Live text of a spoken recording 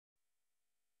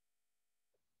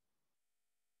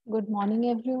Good morning,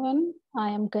 everyone. I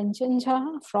am Kanchan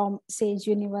Jha from Sage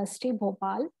University,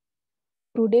 Bhopal.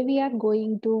 Today, we are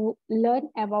going to learn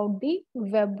about the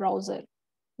web browser.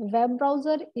 Web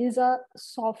browser is a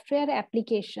software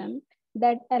application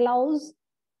that allows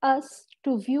us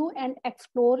to view and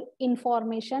explore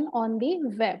information on the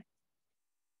web.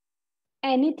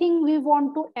 Anything we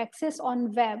want to access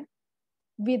on web,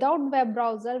 without web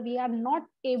browser, we are not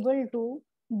able to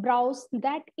browse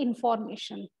that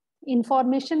information.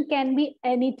 Information can be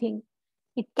anything.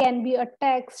 It can be a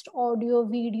text, audio,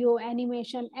 video,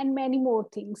 animation, and many more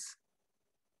things.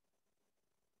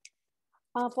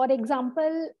 For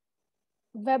example,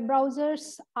 web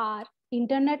browsers are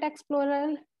Internet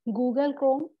Explorer, Google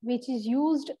Chrome, which is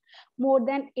used more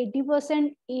than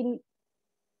 80% in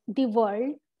the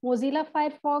world, Mozilla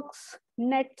Firefox,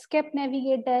 Netscape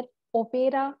Navigator,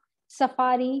 Opera,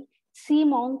 Safari,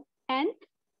 CMON, and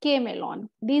Kmelon.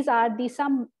 These are the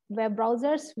some web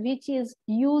browsers which is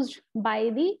used by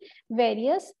the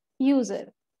various users.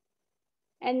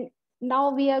 And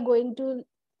now we are going to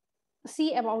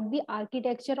see about the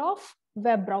architecture of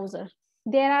web browser.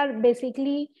 There are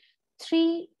basically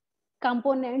three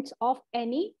components of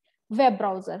any web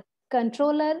browser: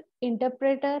 controller,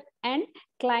 interpreter, and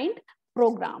client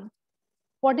program.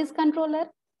 What is controller?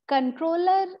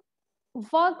 Controller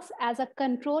works as a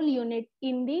control unit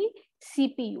in the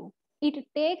CPU. It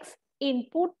takes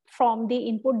input from the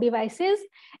input devices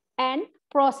and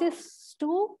process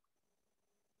to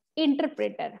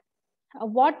interpreter.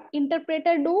 What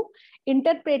interpreter do?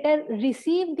 Interpreter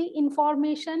receive the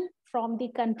information from the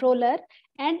controller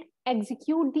and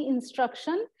execute the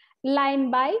instruction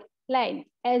line by line.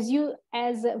 As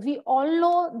we all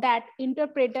know that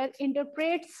interpreter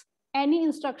interprets any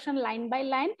instruction line by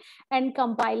line, and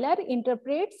compiler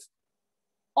interprets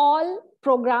all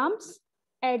programs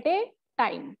at a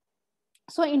time.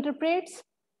 So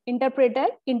interpreter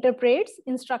interprets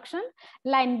instruction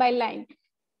line by line.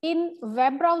 In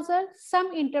web browser,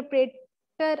 some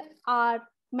interpreter are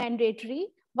mandatory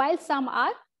while some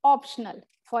are optional.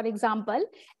 For example,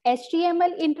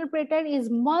 HTML interpreter is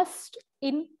must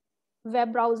in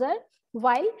web browser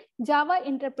while Java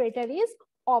interpreter is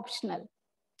optional.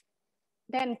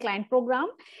 Then client program.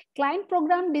 Client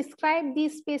program describe the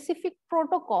specific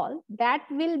protocol that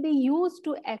will be used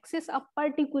to access a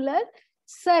particular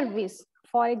service.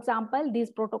 For example,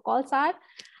 these protocols are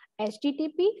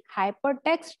HTTP,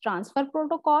 Hypertext Transfer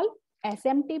Protocol,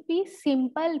 SMTP,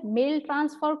 Simple Mail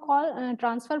Transfer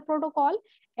Protocol,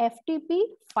 FTP,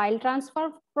 File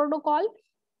Transfer Protocol,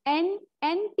 and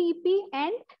NTP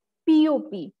and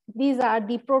POP. These are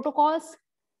the protocols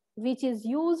which is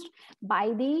used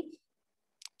by the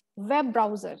web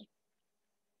browser.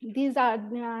 These are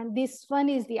this one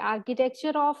is the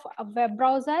architecture of a web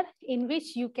browser, in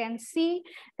which you can see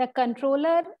the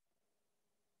controller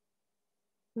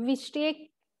which take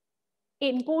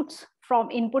inputs from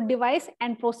input device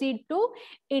and proceed to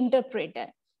interpreter.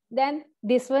 Then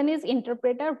this one is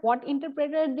interpreter. What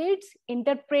interpreter did?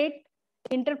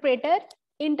 Interpreter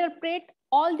interpret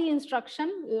all the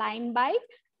instruction line by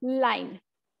line.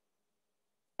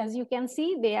 As you can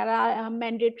see, there are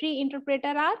mandatory interpreter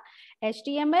are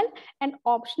HTML, and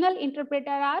optional interpreter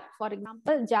are, for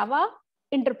example, Java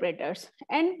interpreters.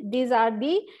 And these are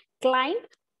the client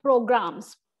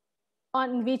programs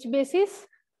on which basis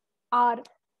our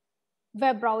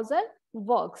web browser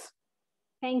works.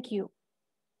 Thank you.